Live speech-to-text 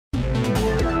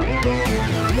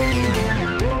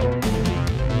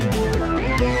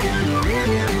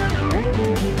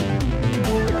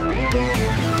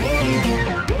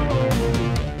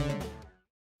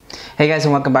Hey guys,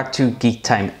 and welcome back to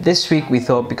GeekTime. This week we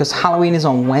thought, because Halloween is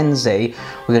on Wednesday,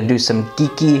 we're going to do some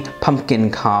geeky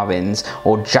pumpkin carvings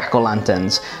or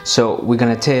jack-o'-lanterns. So we're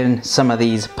going to turn some of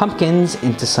these pumpkins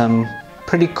into some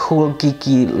pretty cool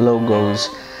geeky logos.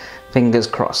 Fingers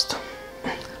crossed.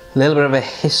 A little bit of a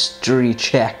history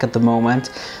check at the moment.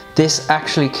 This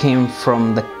actually came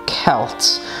from the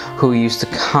Celts, who used to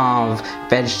carve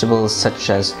vegetables such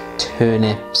as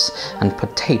turnips and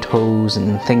potatoes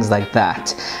and things like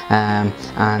that,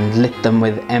 and lit them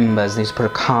with embers. They used to put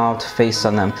a carved face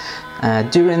on them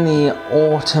during the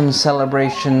autumn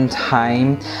celebration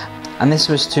time, and this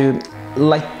was to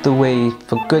light the way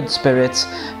for good spirits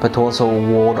but also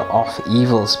ward off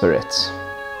evil spirits.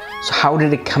 So how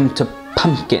did it come to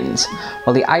pumpkins?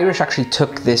 Well, the Irish actually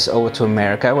took this over to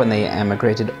America when they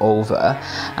emigrated over,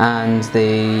 and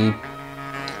they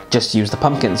just used the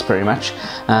pumpkins pretty much.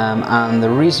 And the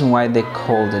reason why they're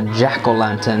called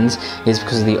jack-o'-lanterns is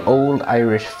because of the old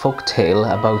Irish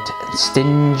folktale about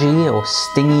stingy or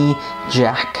stingy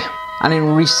Jack. And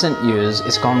in recent years,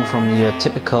 it's gone from your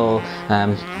typical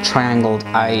triangled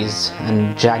eyes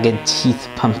and jagged teeth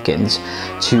pumpkins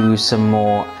to some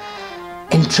more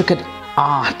intricate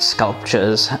art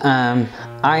sculptures.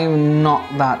 I'm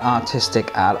not that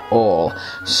artistic at all,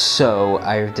 so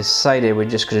I've decided we're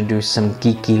just going to do some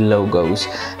geeky logos,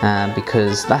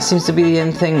 because that seems to be the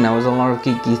end thing now. There's a lot of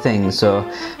geeky things, so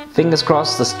fingers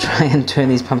crossed, let's try and turn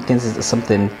these pumpkins into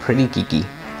something pretty geeky.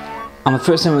 And the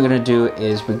first thing we're going to do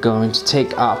is we're going to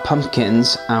take our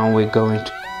pumpkins and we're going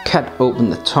to cut open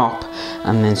the top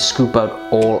and then scoop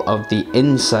out all of the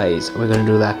insides. We're going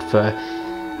to do that for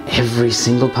every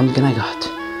single pumpkin I got.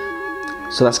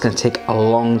 So that's going to take a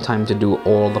long time to do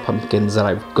all the pumpkins that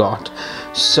I've got.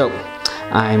 So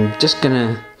I'm just going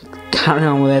to carry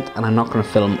on with it, and I'm not going to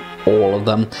film all of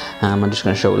them. I'm just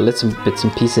going to show little bits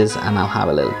and pieces, and I'll have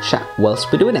a little chat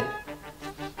whilst we're doing it.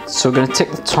 So we're going to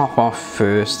take the top off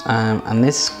first, and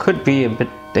this could be a bit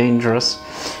dangerous.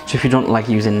 So if you don't like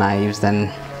using knives,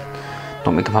 then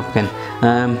don't make a pumpkin.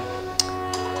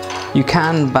 You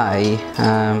can buy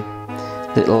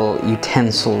little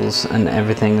utensils and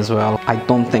everything as well. I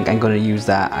don't think I'm going to use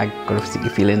that. I got a sticky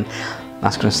feeling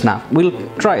that's going to snap. We'll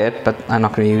try it, but I'm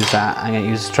not going to use that. I'm going to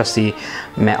use a trusty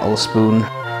metal spoon.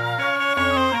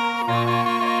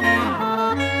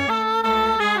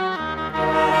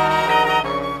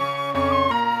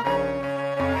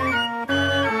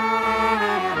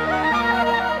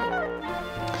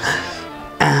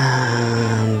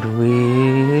 And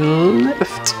we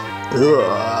lift.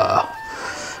 Ugh.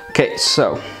 Okay,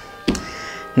 so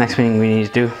next thing we need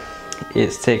to do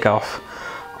is take off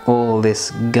all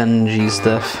this gungy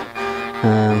stuff,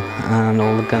 and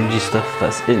all the gungy stuff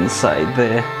that's inside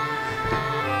there,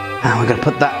 and we're gonna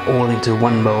put that all into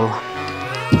one bowl.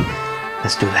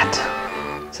 Let's do that.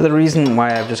 So the reason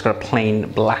why I've just got a plain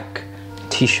black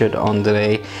t-shirt on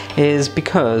today is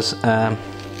because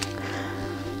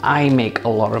I make a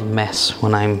lot of mess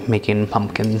when I'm making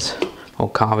pumpkins or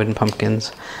carving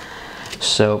pumpkins.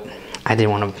 So I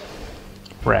didn't want to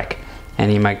wreck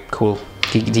any of my cool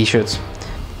geeky t-shirts.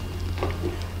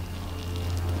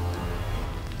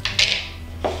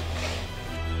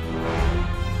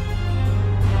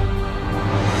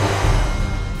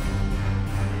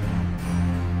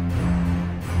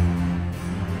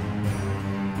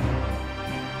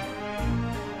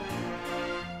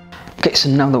 Okay, so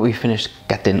now that we've finished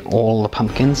getting all the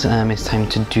pumpkins, it's time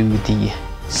to do the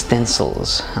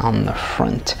stencils on the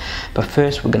front. But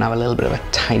first we're gonna have a little bit of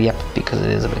a tidy up because it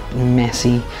is a bit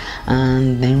messy,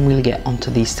 and then we'll get onto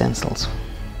these stencils.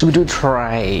 So we do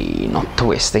try not to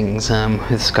waste things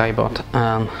with Skybot.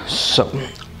 So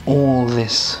all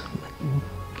this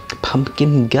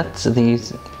pumpkin guts, I think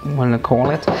is what I call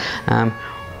it,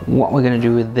 what we're going to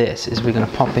do with this is we're going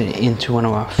to pop it into one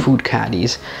of our food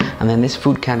caddies, and then this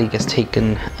food caddy gets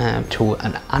taken to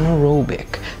an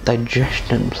anaerobic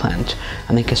digestion plant,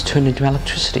 and it gets turned into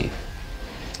electricity.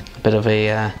 A bit of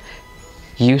a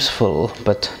useful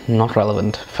but not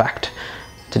relevant fact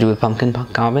to do with pumpkin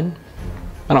carving.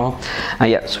 I don't know.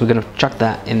 Yeah, so we're going to chuck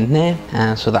that in there,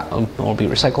 so that will all be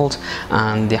recycled,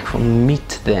 and the actual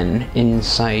meat then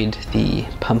inside the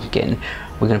pumpkin,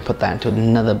 we're going to put that into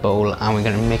another bowl, and we're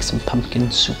going to make some pumpkin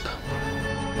soup.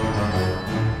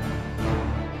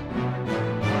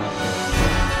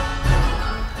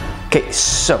 Okay,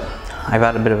 so I've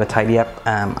had a bit of a tidy up.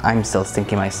 I'm still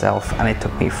stinky myself, and it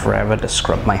took me forever to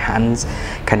scrub my hands.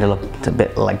 Kind of looked a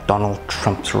bit like Donald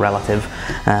Trump's relative,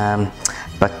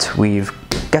 but we've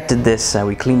gutted this.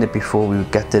 We cleaned it before we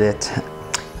gutted it.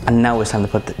 And now it's time to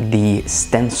put the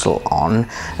stencil on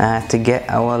to get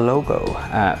our logo.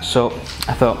 So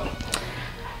I thought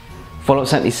Fallout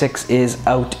 76 is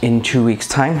out in 2 weeks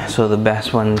time, so the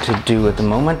best one to do at the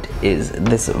moment is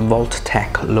this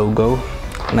Vault-Tec logo.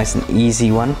 Nice and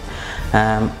easy one.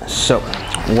 So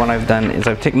what I've done is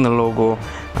I've taken the logo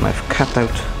and I've cut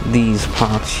out these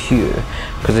parts here,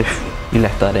 because if you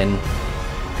left that in,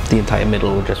 the entire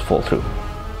middle would just fall through.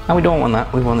 And we don't want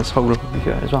that, we want this hole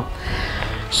here as well.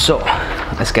 So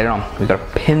let's get it on. We've got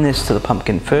to pin this to the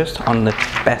pumpkin first on the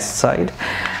best side,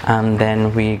 and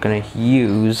then we're going to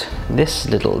use this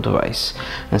little device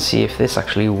and see if this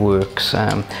actually works.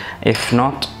 If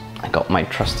not, I got my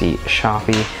trusty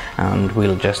Sharpie and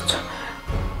we'll just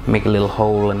make a little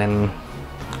hole and then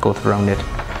go around it.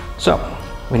 So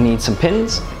we need some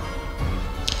pins.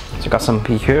 So got some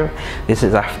here. This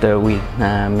is after we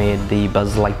made the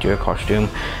Buzz Lightyear costume,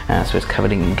 so it's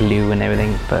covered in glue and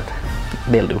everything, but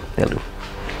they'll do, they'll do.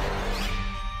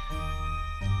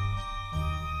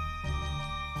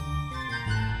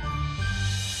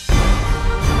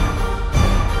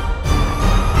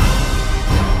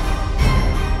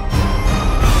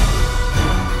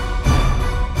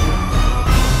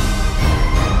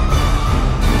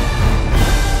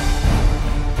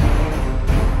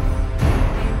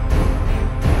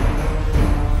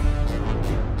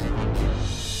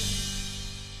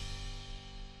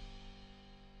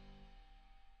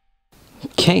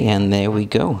 Okay, and there we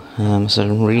go. So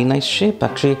a really nice shape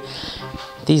actually.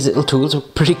 These little tools are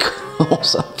pretty cool.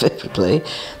 So fair play.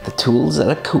 The tools that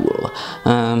are cool.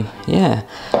 Yeah,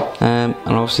 and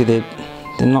obviously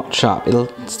they're not sharp. It'll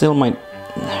still might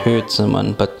hurt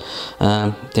someone, but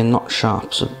they're not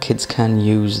sharp, so kids can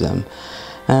use them.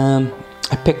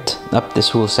 I picked up this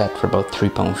whole set for about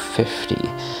 £3.50,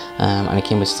 and it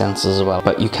came with stencils as well.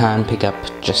 But you can pick up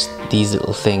just these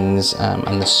little things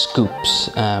and the scoops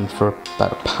for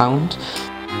about £1.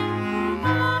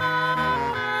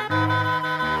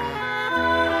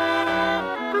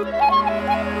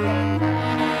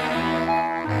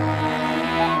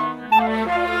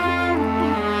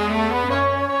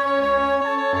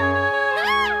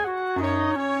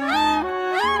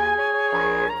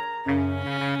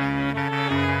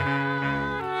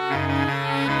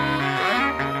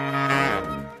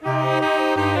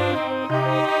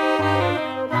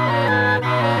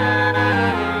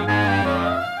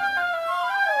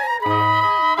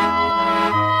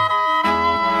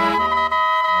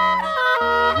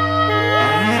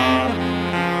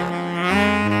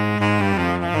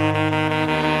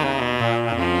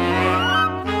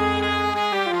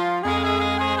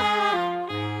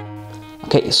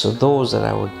 Okay, so those are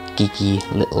our geeky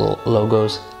little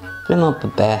logos. They're not the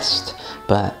best,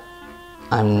 but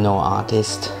I'm no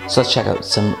artist. So let's check out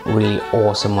some really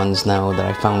awesome ones now that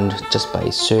I found just by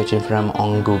searching for them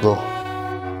on Google.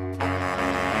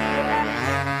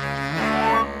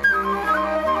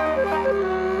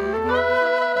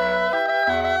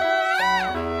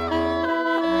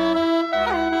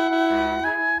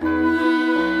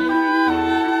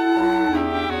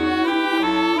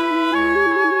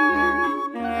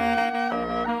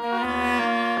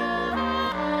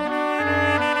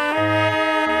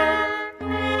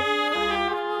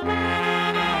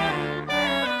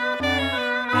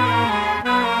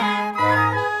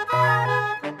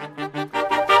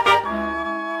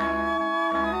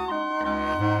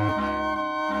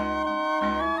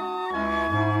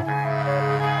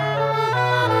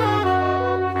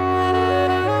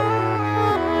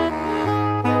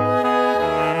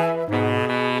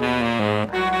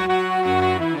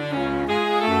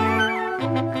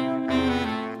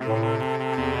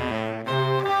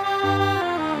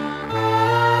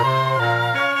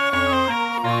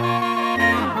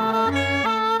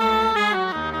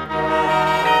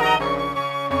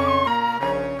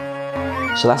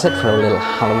 So that's it for a little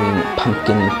Halloween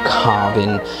pumpkin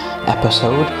carving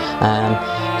episode.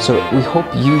 So we hope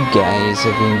you guys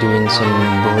have been doing some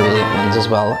brilliant ones as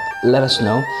well. Let us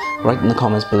know. Write in the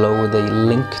comments below with a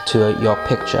link to your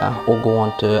picture, or go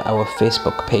on to our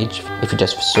Facebook page. If you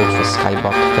just search for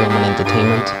Skybot Film and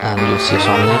Entertainment, and you'll see us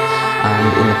on there.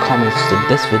 And in the comments to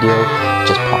this video,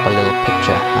 just pop a little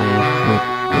picture and we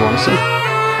want to see.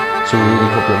 So we really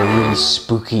hope you have a really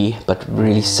spooky but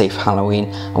really safe Halloween,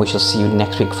 and we shall see you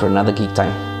next week for another Geek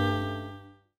Time.